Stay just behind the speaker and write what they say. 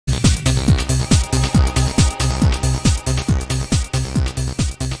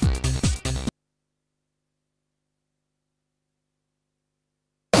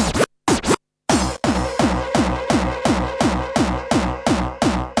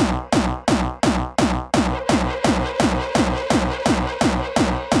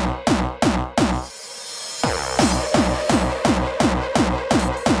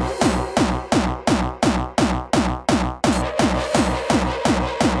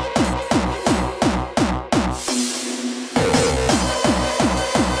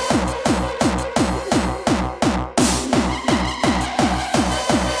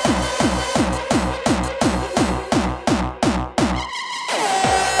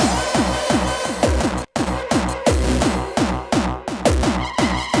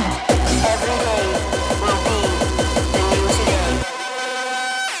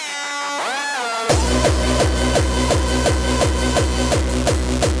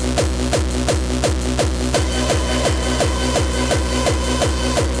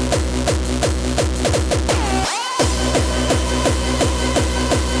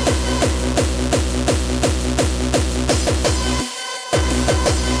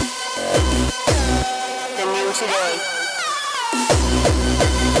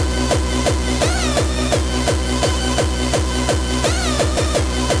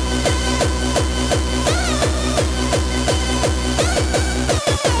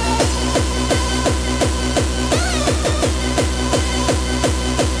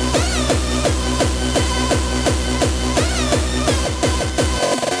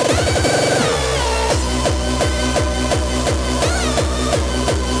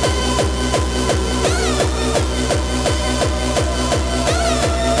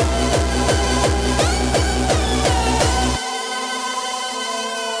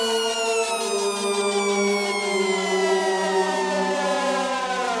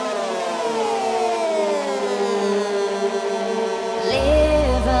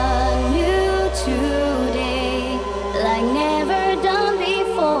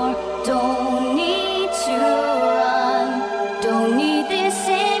need this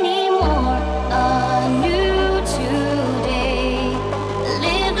anymore. A new today.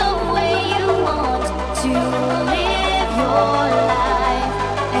 Live the way you want to live your life,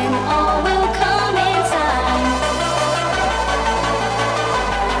 and all will come in time.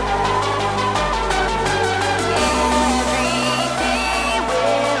 Every day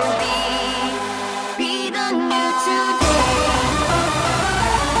will be the new today.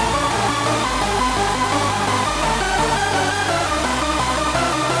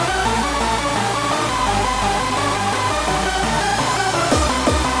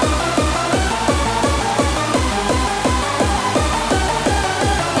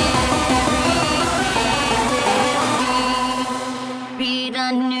 Be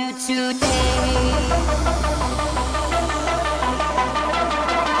the new today.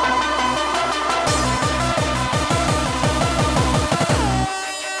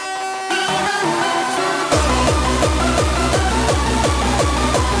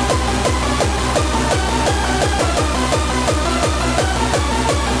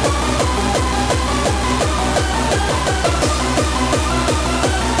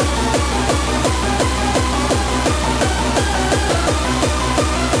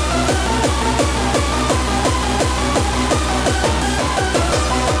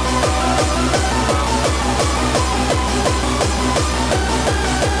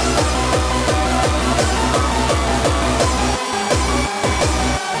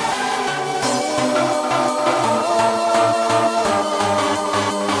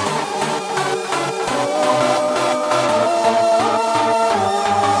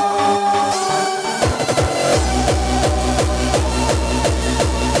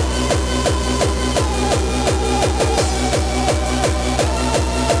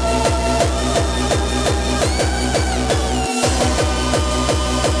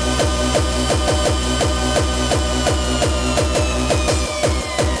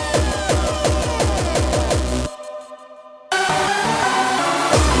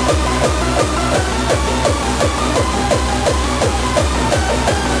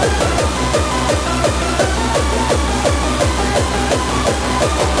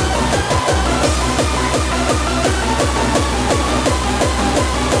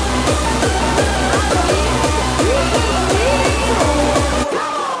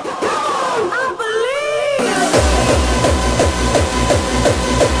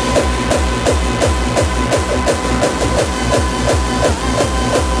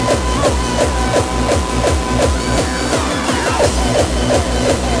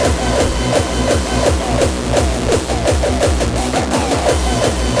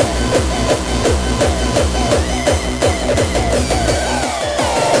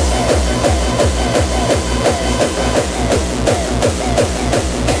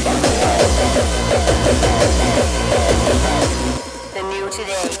 The new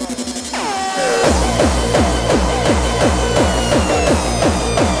today.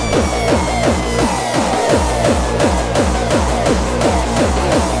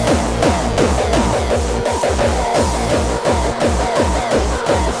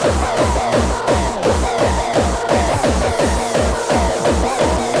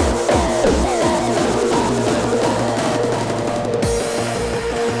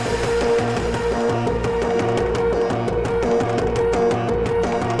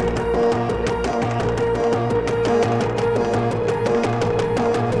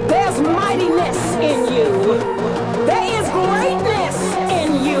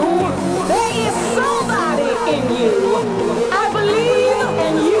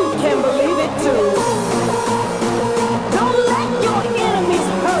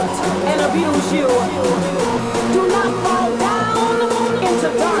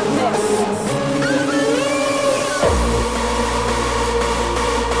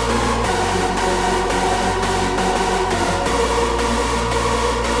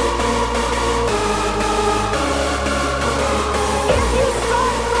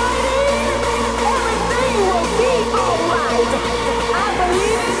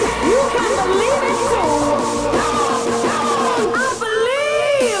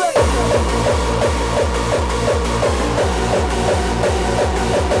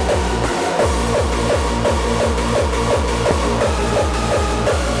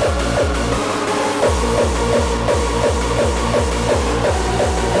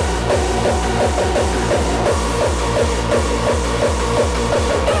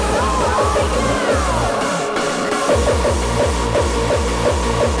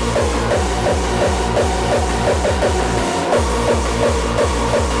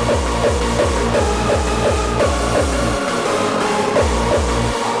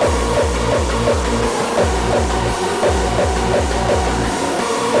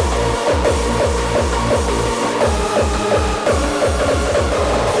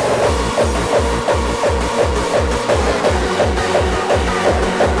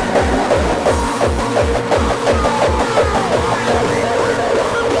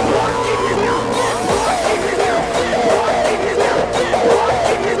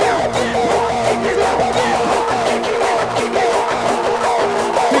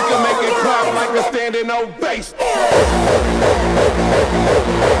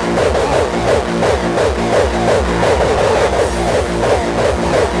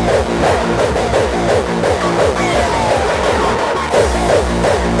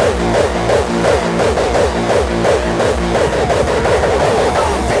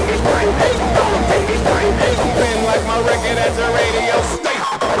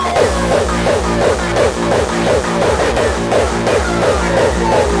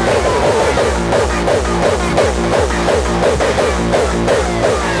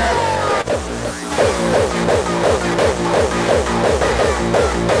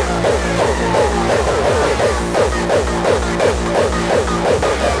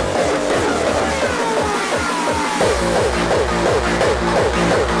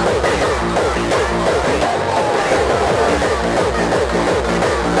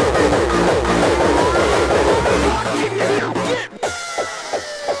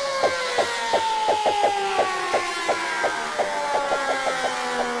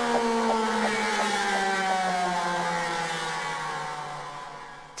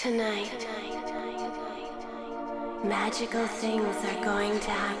 Magical things are going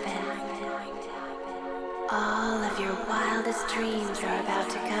to happen. All of your wildest dreams are about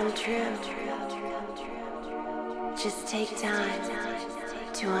to come true. Just take time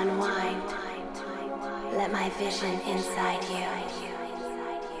to unwind. Let my vision inside you.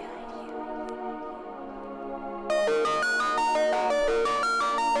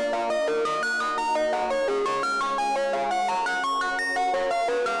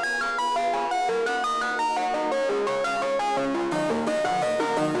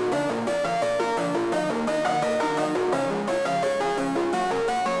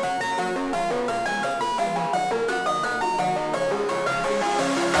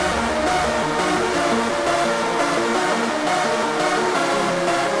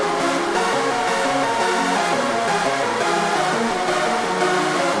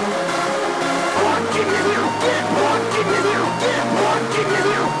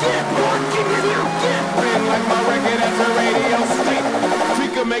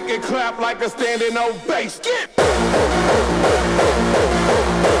 Make it clap like a standing ovation.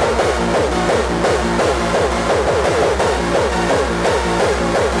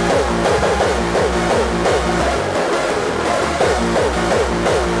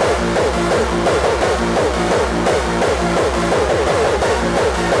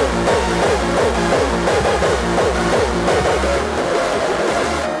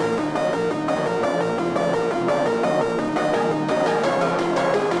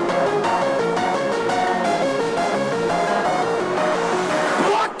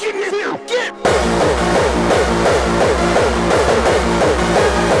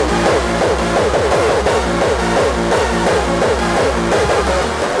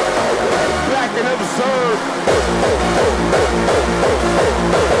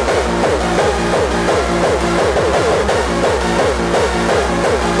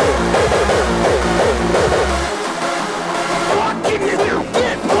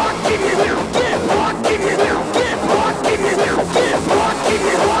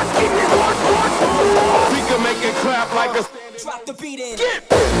 Drop the beat in.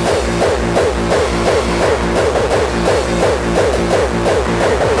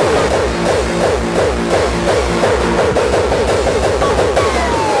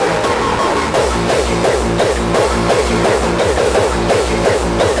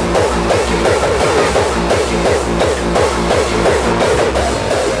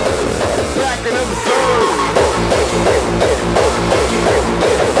 Back and observe.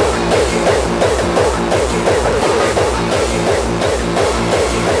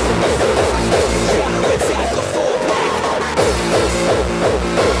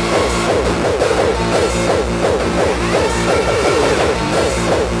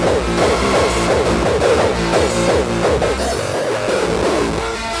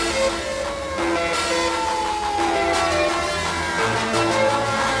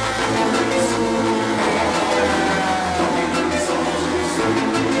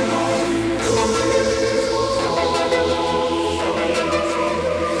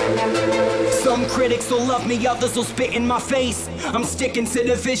 Some critics will love me, others will spit in my face. I'm sticking to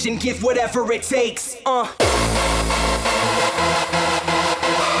the vision, give whatever it takes.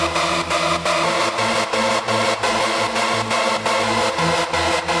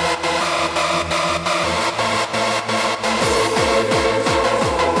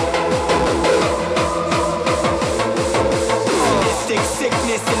 Sadistic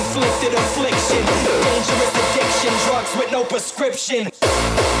sickness, inflicted affliction, dangerous addiction, drugs with no prescription.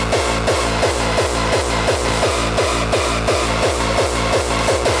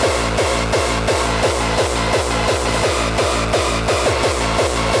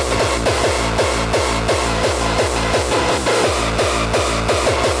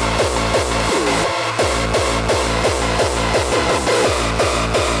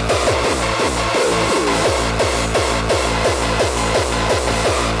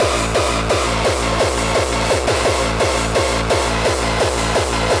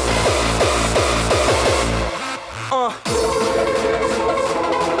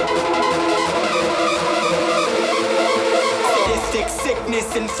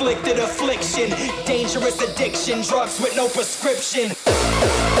 Sickness, inflicted affliction, dangerous addiction, drugs with no prescription.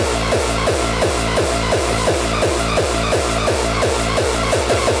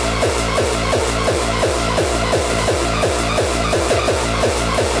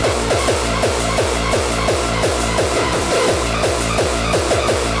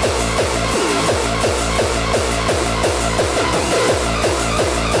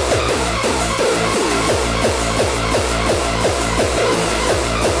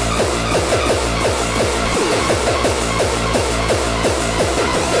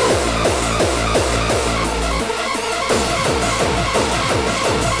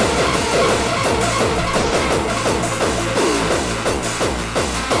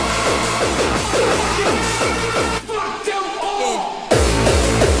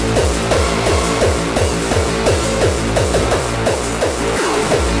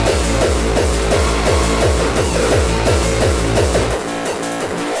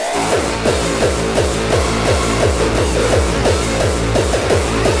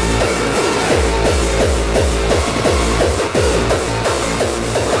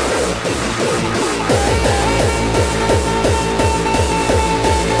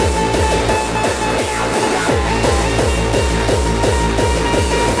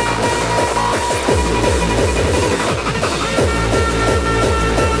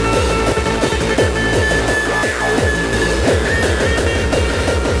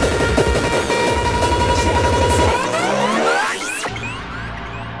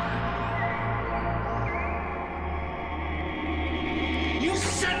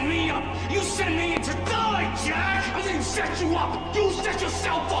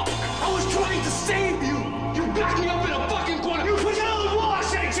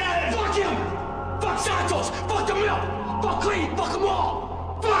 Fuck them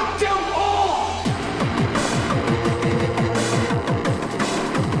all! Fuck them all!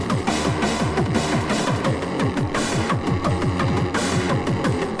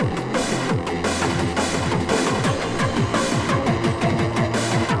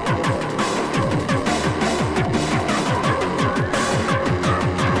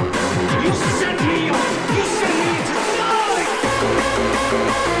 You sent me to die!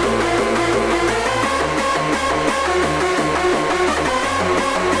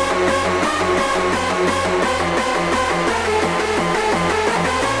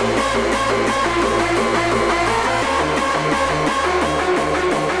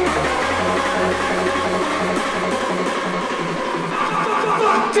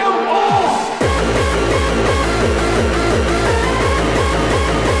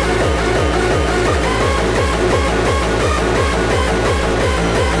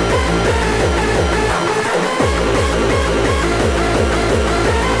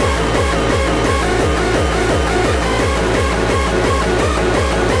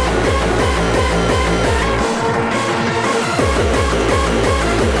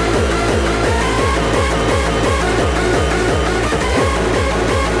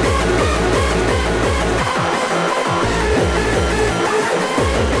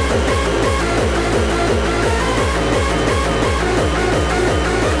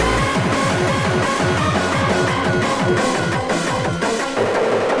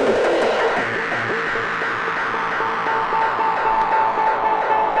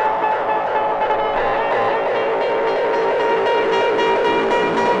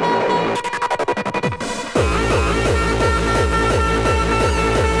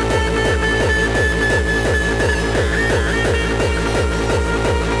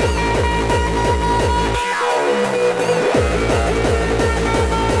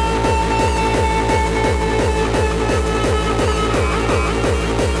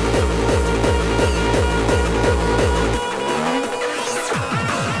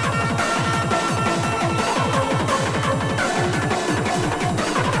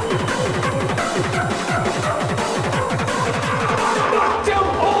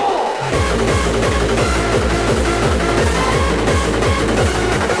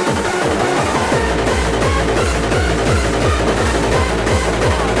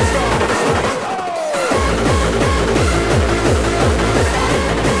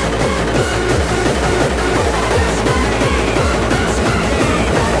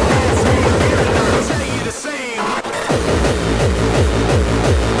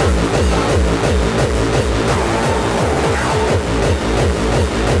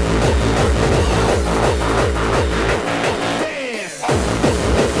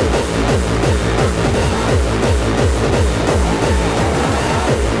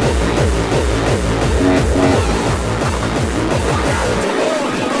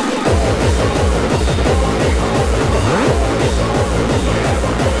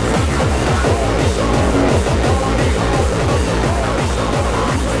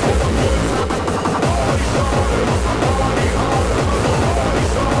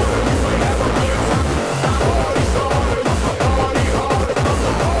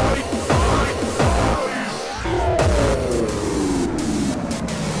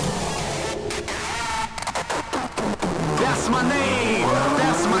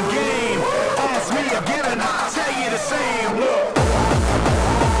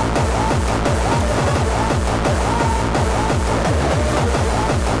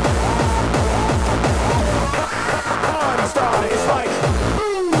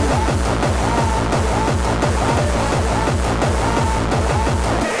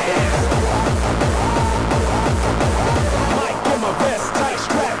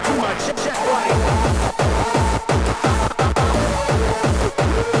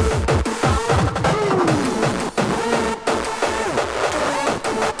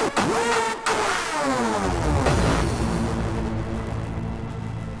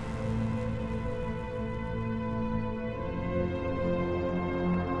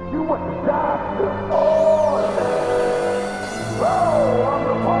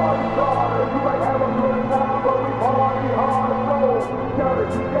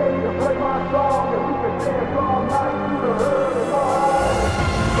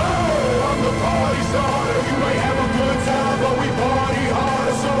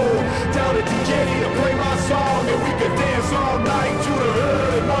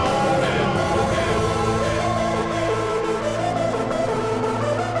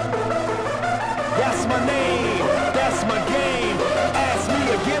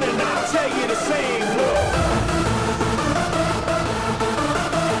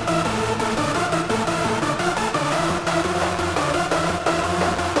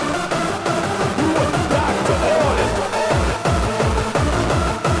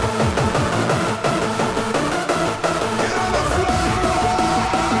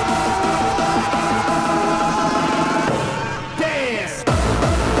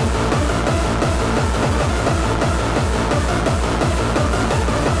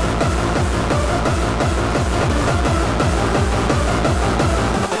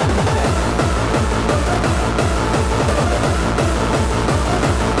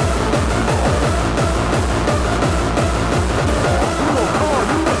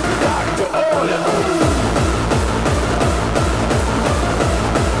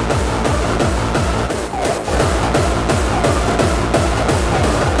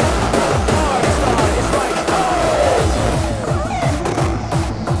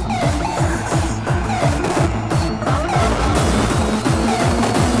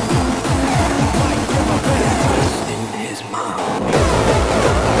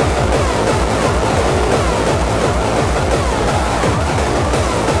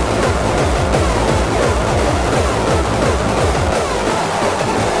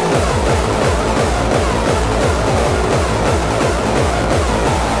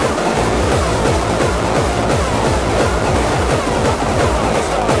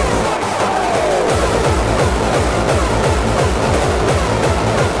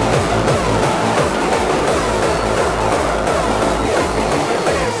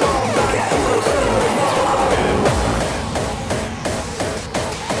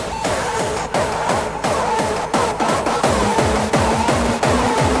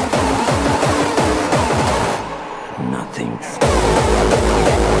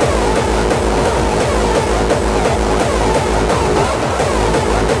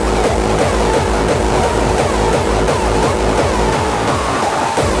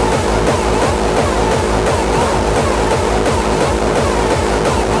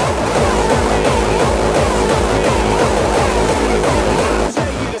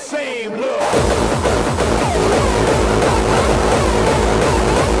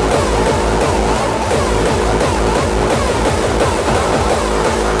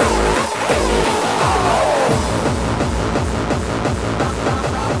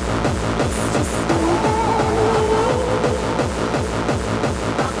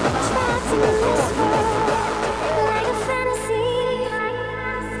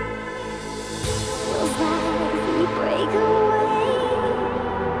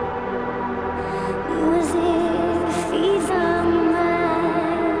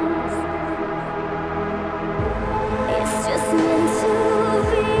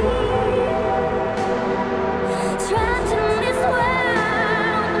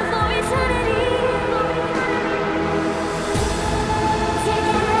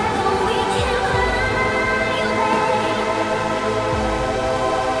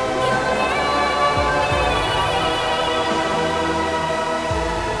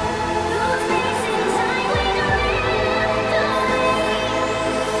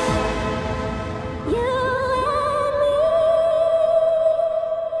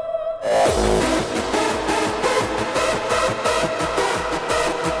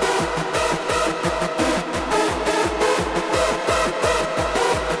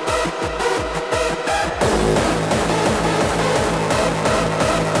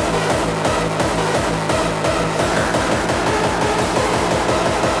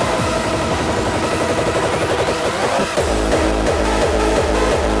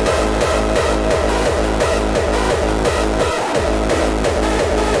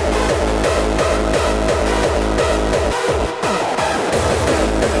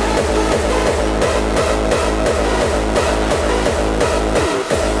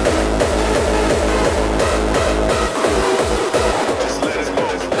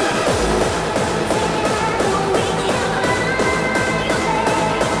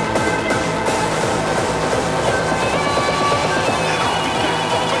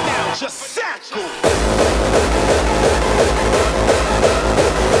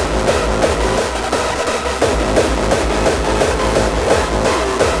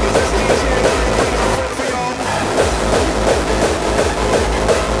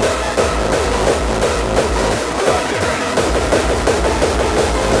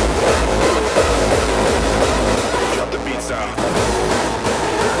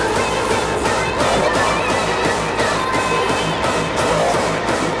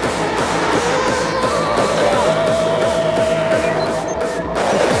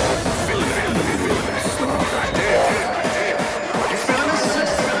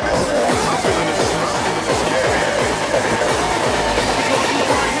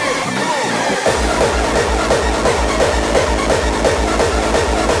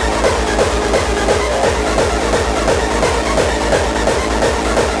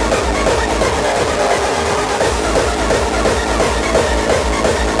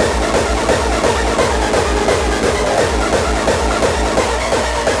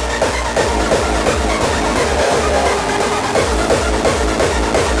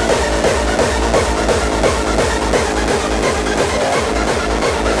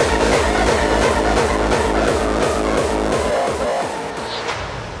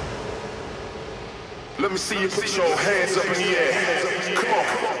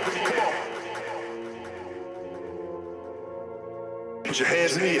 Put your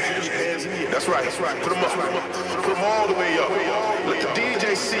hands in the air. That's right. Put them up. Put them all the way up. Let the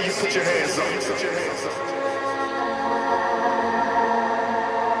DJ see you put your hands up.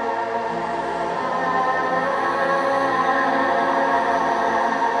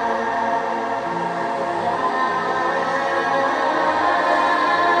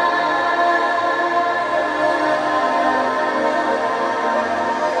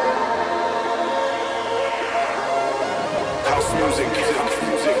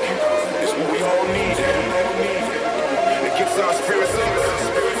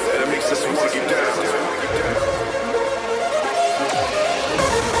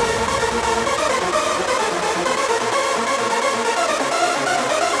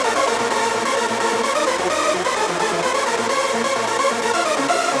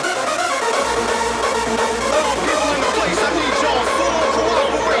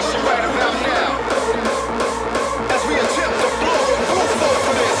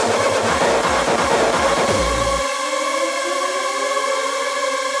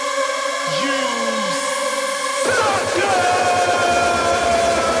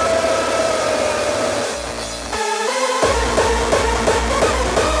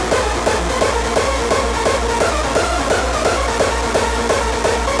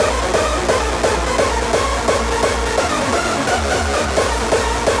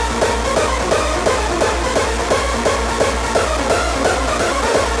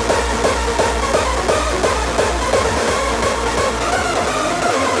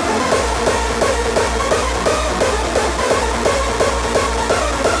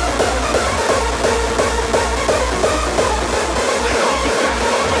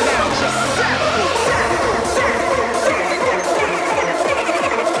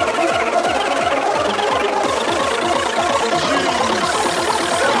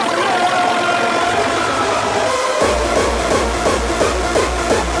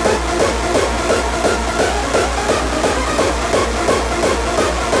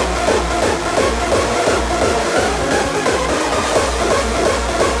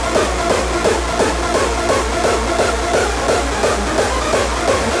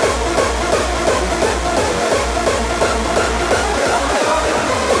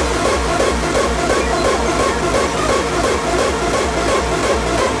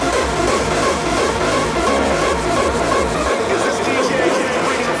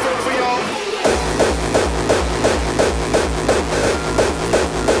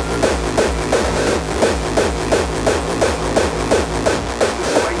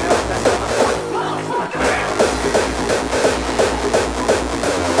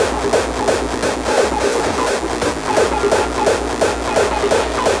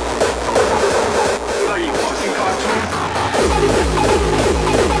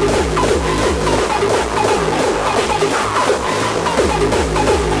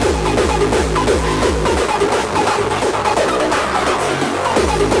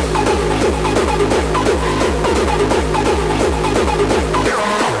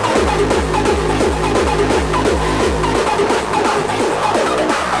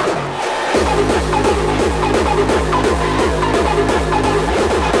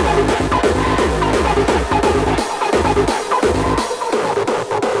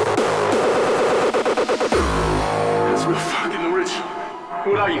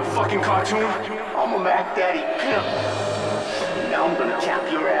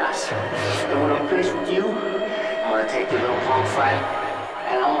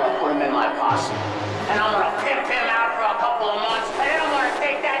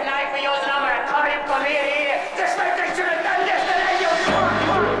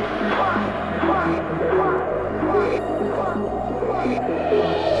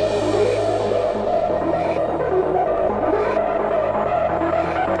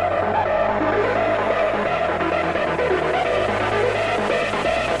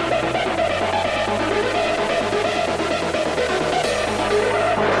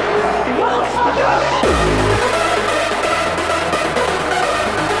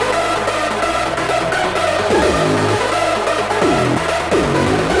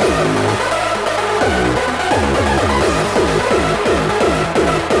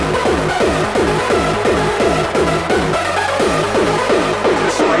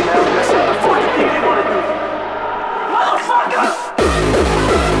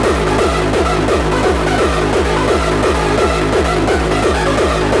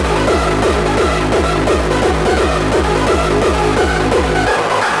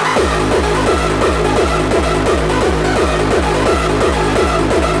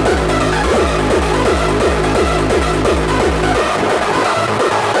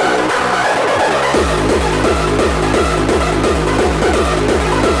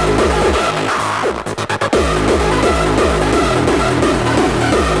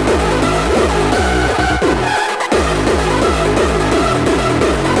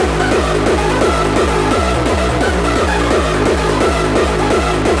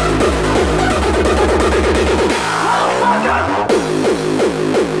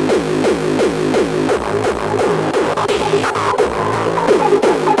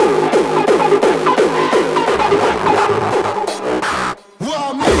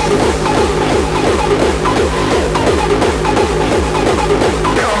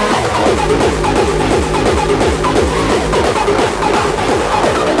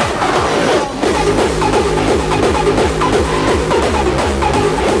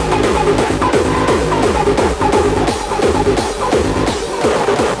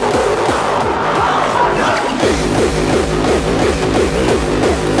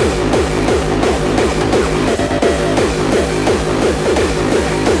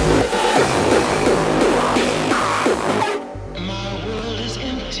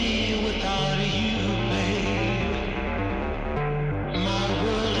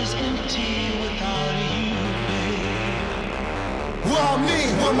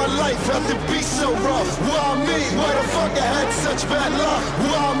 why my life had to be so rough? Why me? Why the fuck I had such bad luck?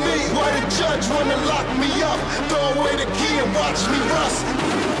 Why me? Why the judge wanna lock me up? Throw away the key and watch me rust.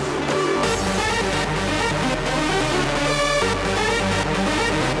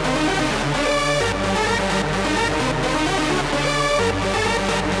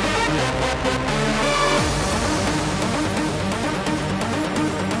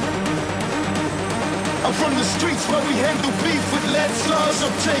 I'm from the streets where we handle beef with lead slugs, so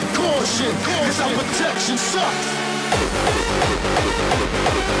take caution, cause our protection sucks.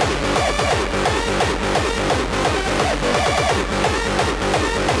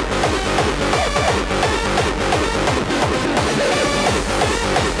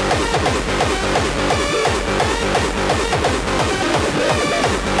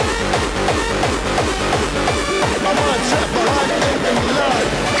 I'm on top behind every line.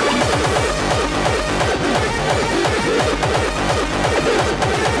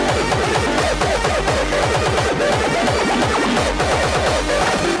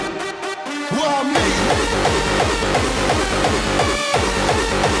 Why me?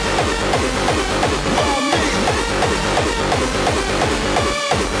 Why me?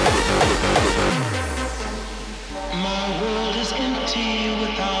 My world is empty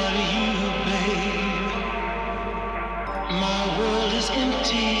without you, babe. My world is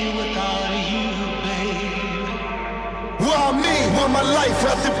empty without you, babe. Why me? Why my life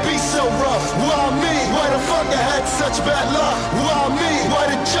had to be so rough? Why me? Why the fuck I had such bad luck? Why me? Why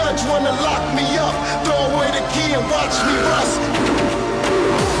the judge wanna lock me up? Throw away the key and watch me rust.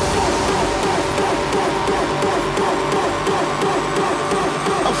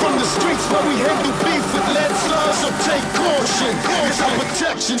 I'm from the streets where we handle beef with lead slugs, so take caution, cause our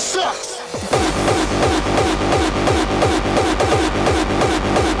protection sucks.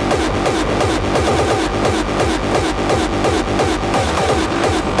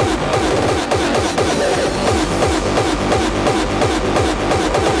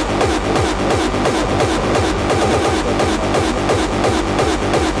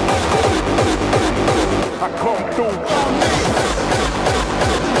 I come through.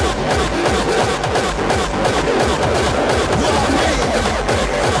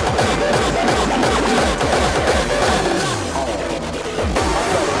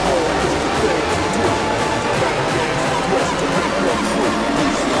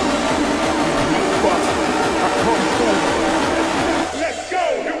 Let's go,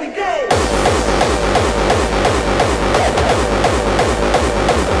 here we go.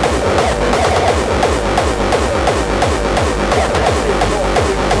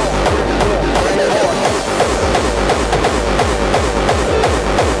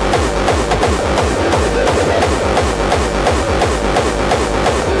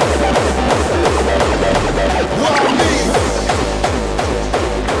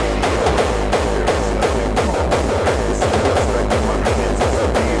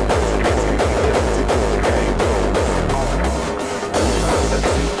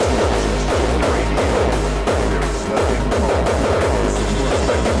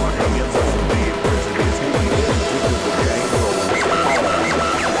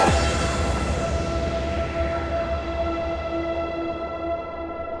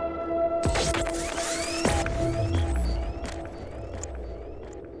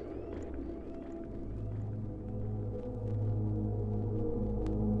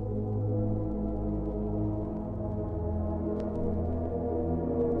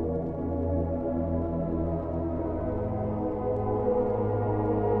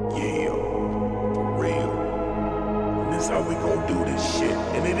 how we gon' do this shit,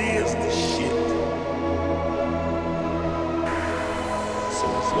 and it is the shit. So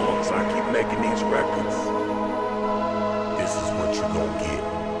as long as I keep making these records, this is what you gon' get.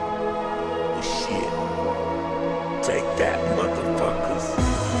 The shit. Take that, motherfuckers.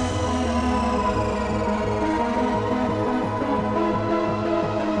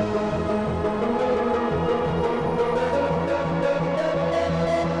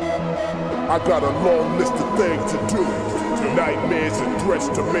 I got a long list of things to do. Nightmares and threats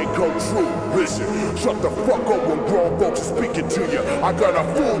to make come true. Listen, shut the fuck up when grown folks are speaking to you. I got a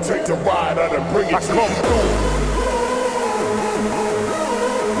full tank to ride out and bring it to you.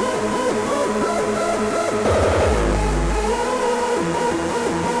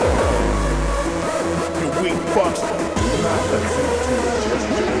 You weak fucks. Do not listen to it, just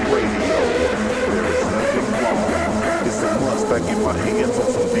the radio. There is nothing wrong. It's a must. I get my hands on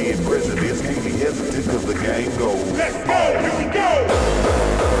some dead presidents. Can't be hesitant cause the game goes. Let's go, here we go!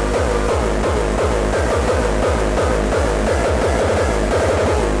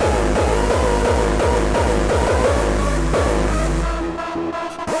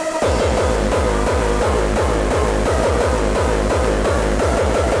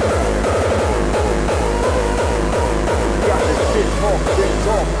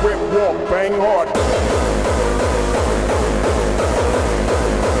 rip, walk, bang hard.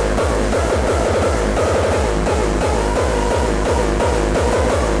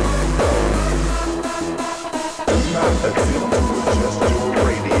 Not attempt to adjust your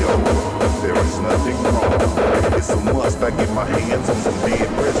radio. There is nothing wrong. It's a must. I get my hands on some dead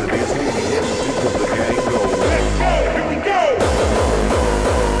presidents. Leave me empty till the game goes. Let's go, here we go.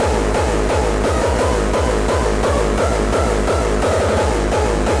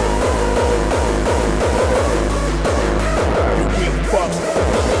 You get fucked.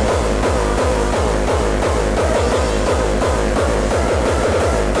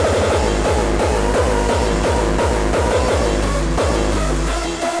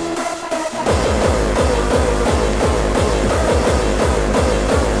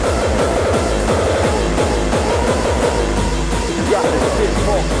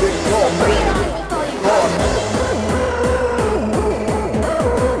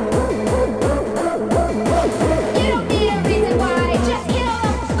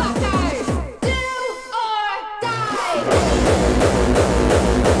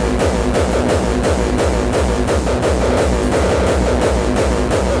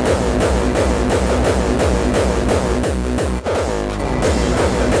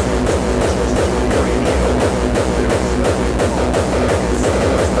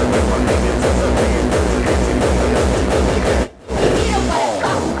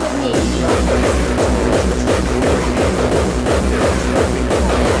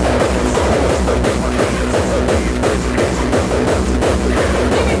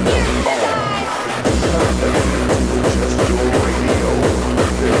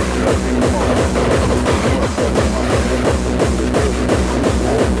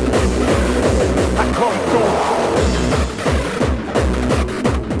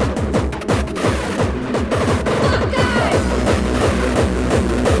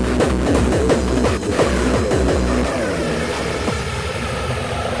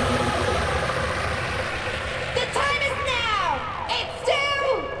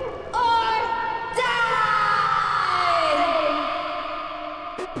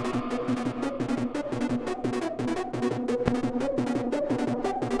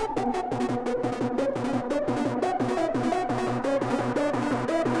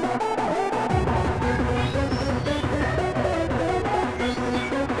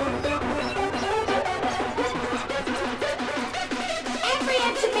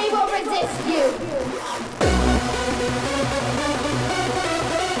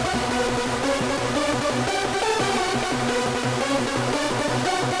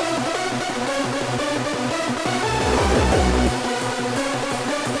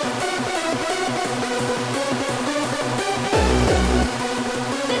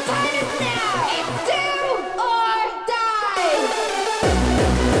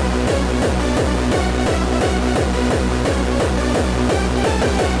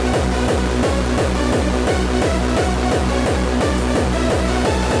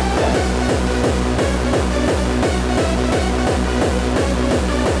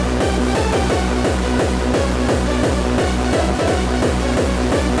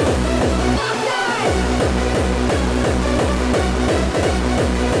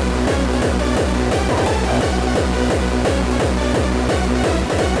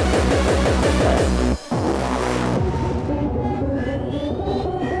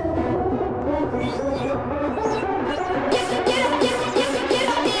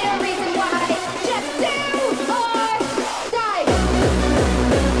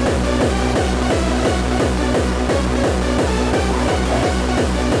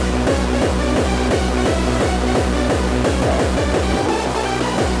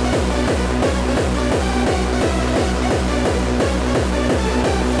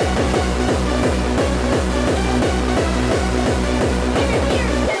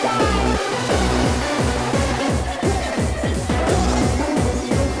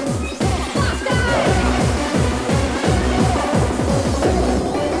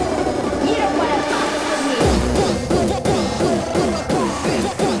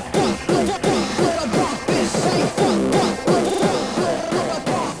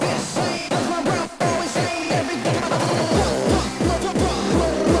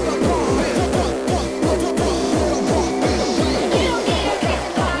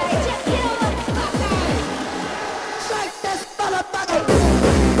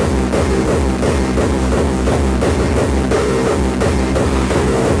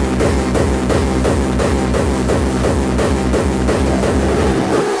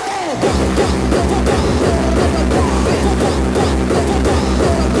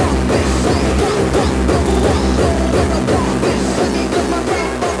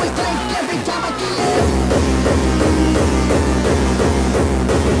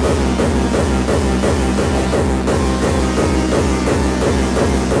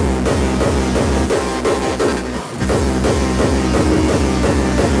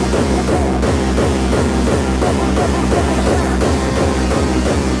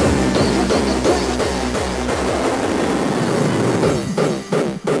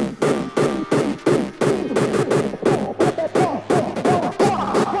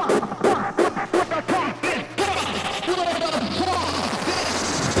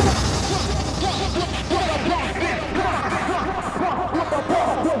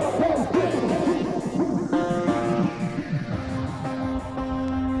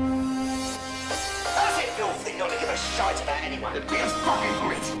 shite about anyone. It'd be a fucking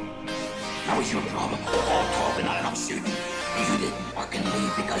grit. That was your problem. All talking, not enough shooting. You didn't fucking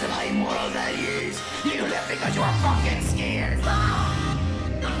leave because of high moral values. You left because you were fucking scared.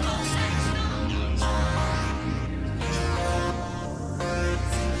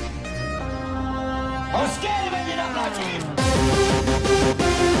 I'm scared of ending up like him.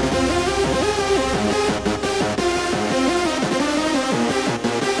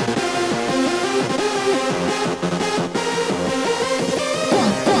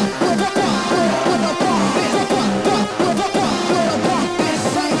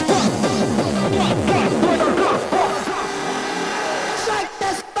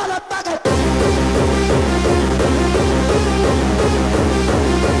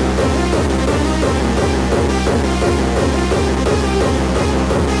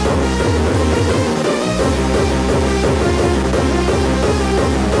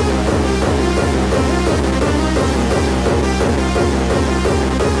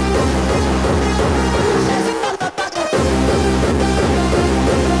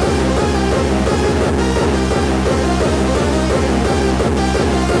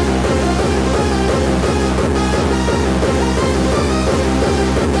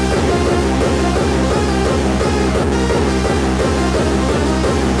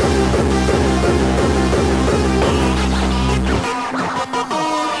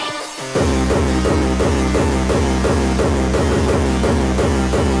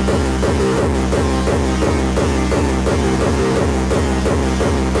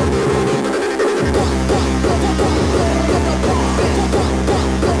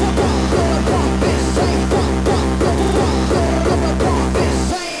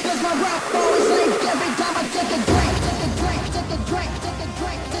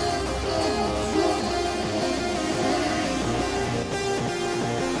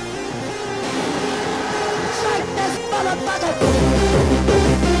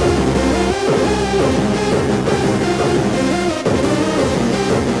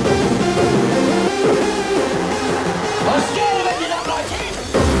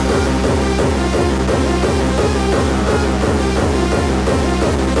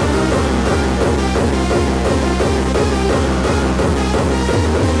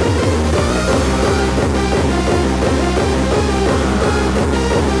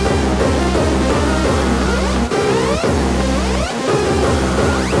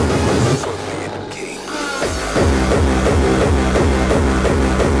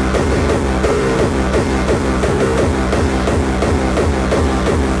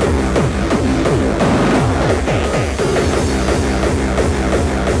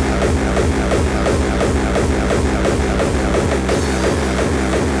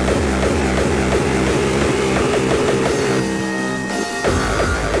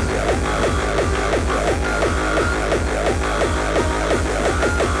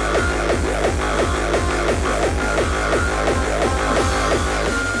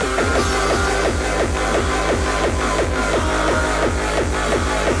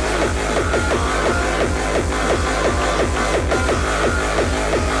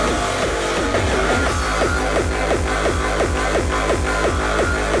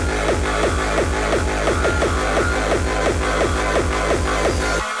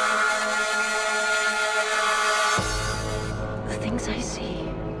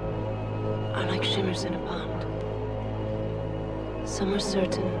 Some are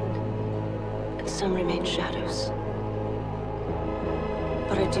certain, and some remain shadows.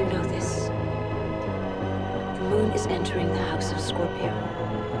 But I do know this. The moon is entering the house of Scorpio.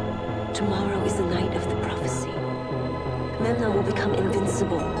 Tomorrow is the night of the prophecy. Memnon will become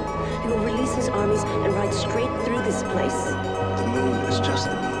invincible. He will release his armies and ride straight through this place. The moon is just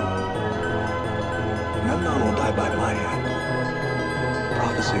the moon. Memnon will die by my hand.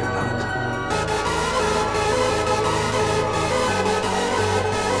 Prophecy or not.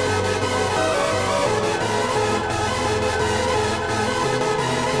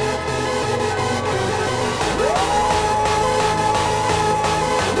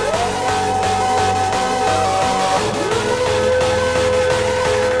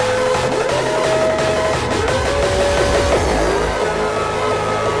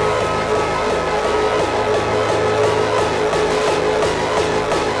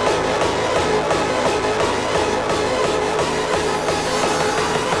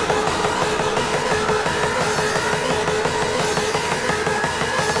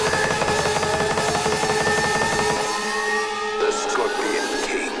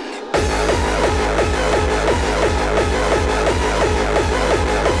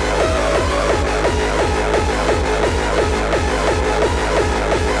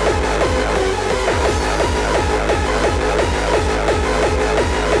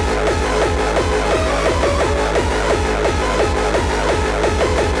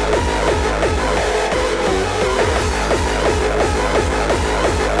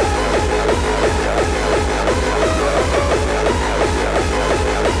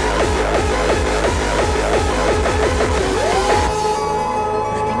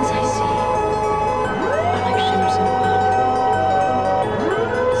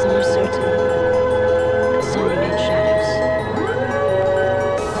 light. Some remain shadows.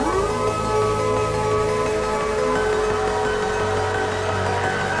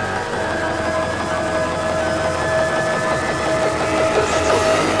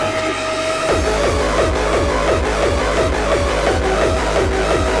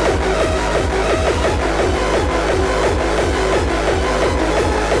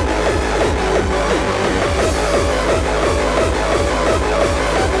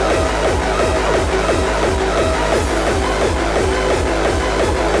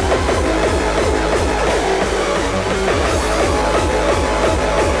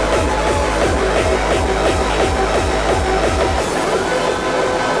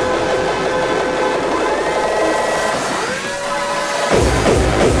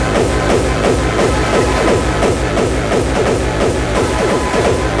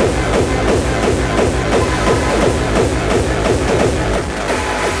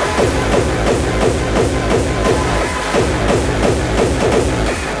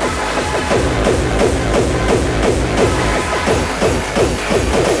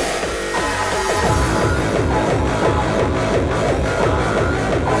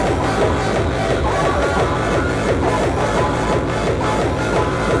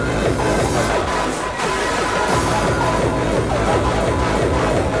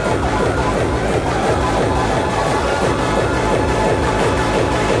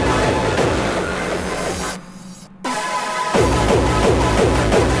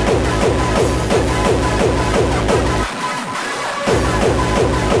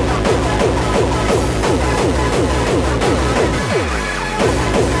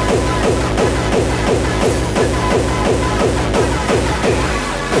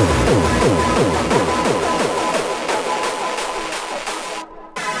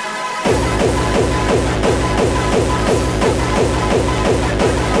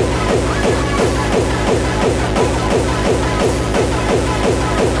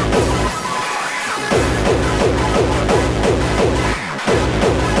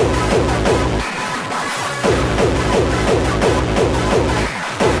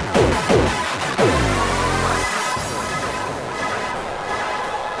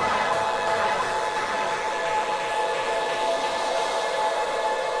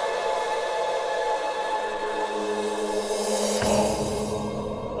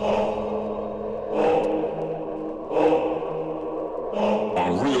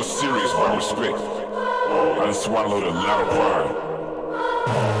 Swallowed a lot of pride.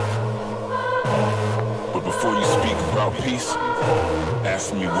 But before you speak about peace,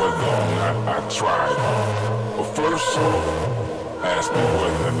 ask me whether or not I tried. But first, ask me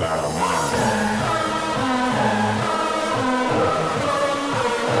whether or not I mind.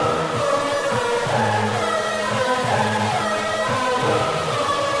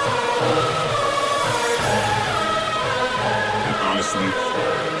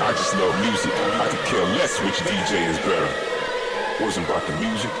 I just love music. I could care less which DJ is better. Wasn't about the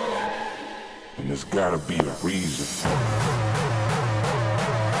music, and there's gotta be a reason.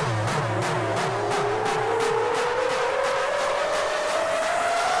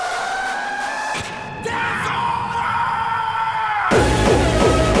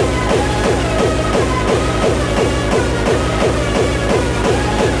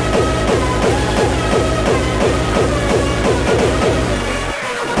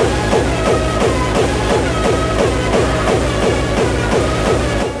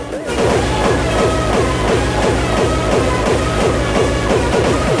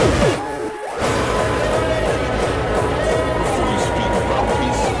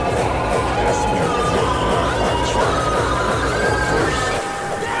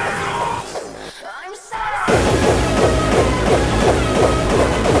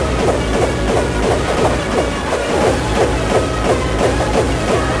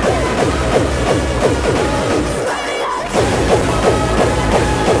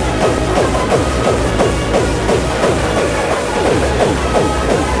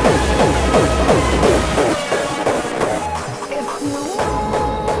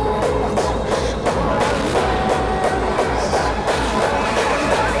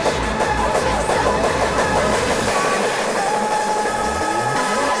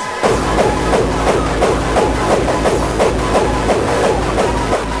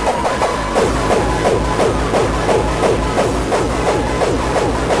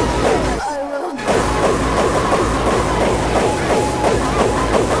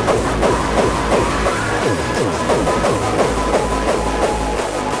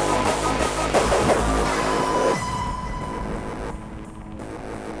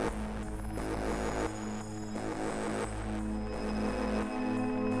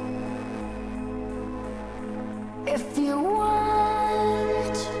 If you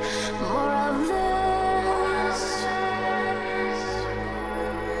want more of this,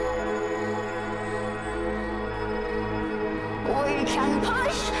 we can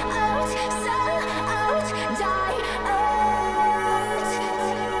push out, sell out, die out.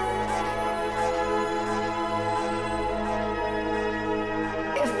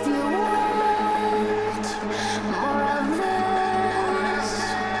 If you want more of this,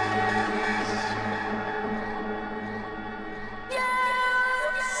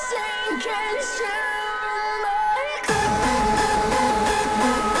 sink into my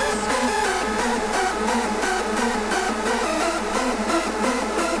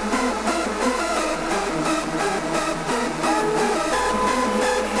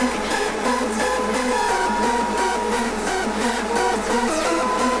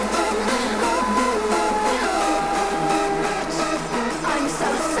I'm so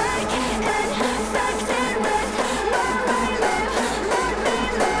sick and infected with where I live. Let me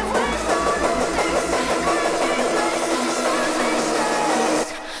live with all this selfishness.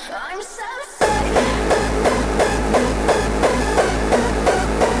 I'm so sick.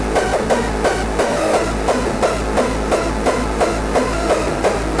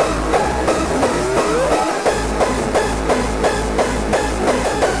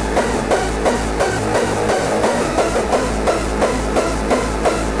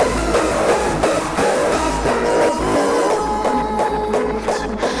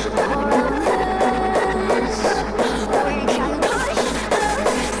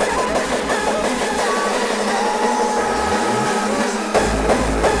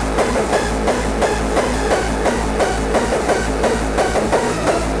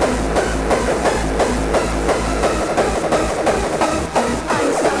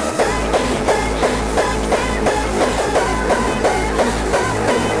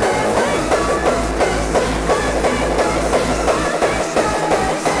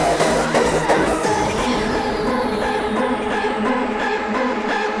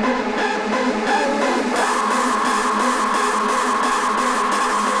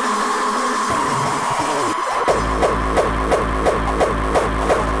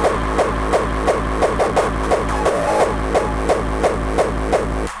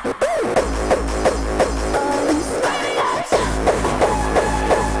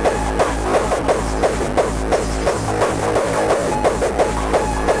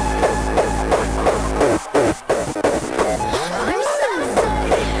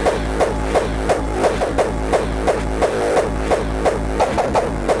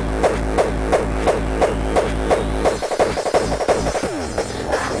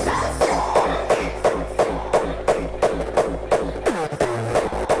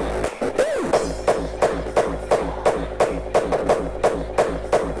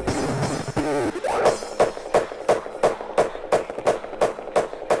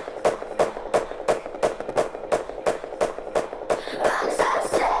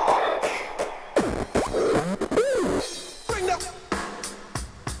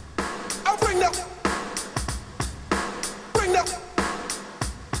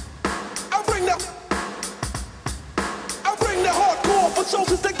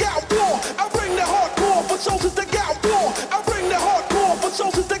 soldiers that got war. I bring the hardcore for soldiers that got war. I bring the hardcore for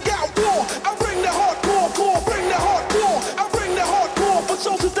soldiers that got